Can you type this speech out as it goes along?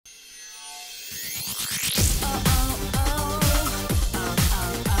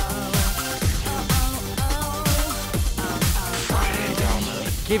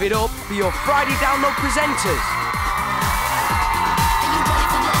Give it up for your Friday Download presenters.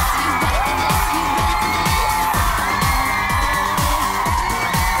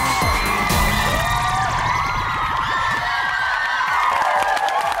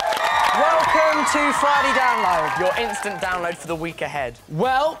 Welcome to Friday Download, your instant download for the week ahead.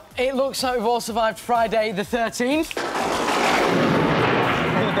 Well, it looks like we've all survived Friday the 13th.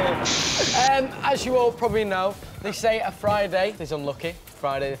 As you all probably know, they say a Friday is unlucky,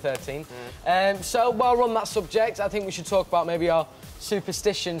 Friday the 13th. So while we're on that subject, I think we should talk about maybe our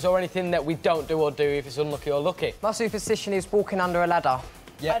superstitions or anything that we don't do or do if it's unlucky or lucky. My superstition is walking under a ladder.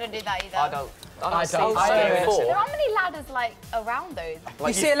 Yep. I don't do that either. I don't. I don't. There aren't many ladders, like, around those.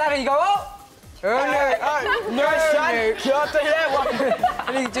 Like you see a ladder, you go, oh! No,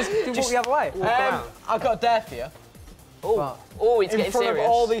 And you just walk the other way. I've got a dare for you. Oh, it's getting serious. In front of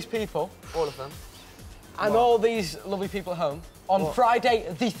all these people. All of them. And all these lovely people at home, on Friday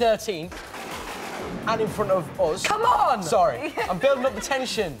the 13th, and in front of us. Come on! Sorry, I'm building up the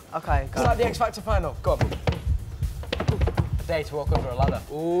tension. Okay, go on. It's like the X Factor final. Go on. A day to walk under a ladder.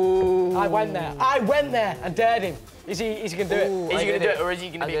 Ooh. I went there and dared him. Is he going to do it? Is he going to do it or is he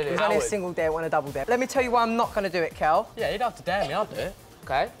going to be a coward? It's only a single dare, one a double dare. Let me tell you why I'm not going to do it, Kel. Yeah, you don't have to dare me, I'll do it.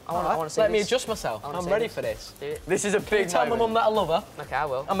 Okay, I want to see Let me adjust myself. I'm ready for this. This is a big tell my mum that I love her. Okay, I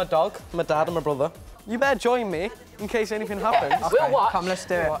will. I'm a dog, my dad and my brother. You better join me in case anything happens. Okay. We'll watch. Come, let's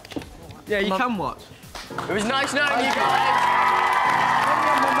do it. Yeah, you can watch. It was nice knowing you guys.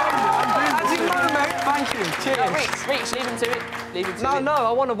 Thank you. Cheers. Reach, leave him to it. Leave him to it. No,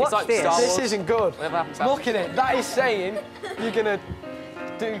 I want to watch this. This isn't good. Look at it. That is saying you're going to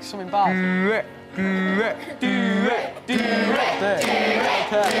do something bad. There we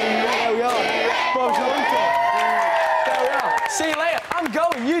are. There we are. See you later. I'm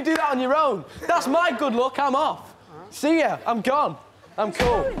going. You do that on your own. That's my good luck. I'm off. See ya. I'm gone. I'm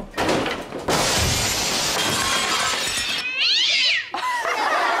cool.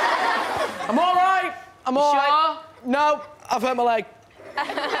 I'm all right. I'm all right. No, I've hurt my leg.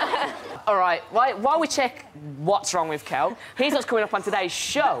 All right, while we check what's wrong with Kel, here's what's coming up on today's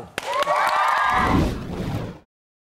show.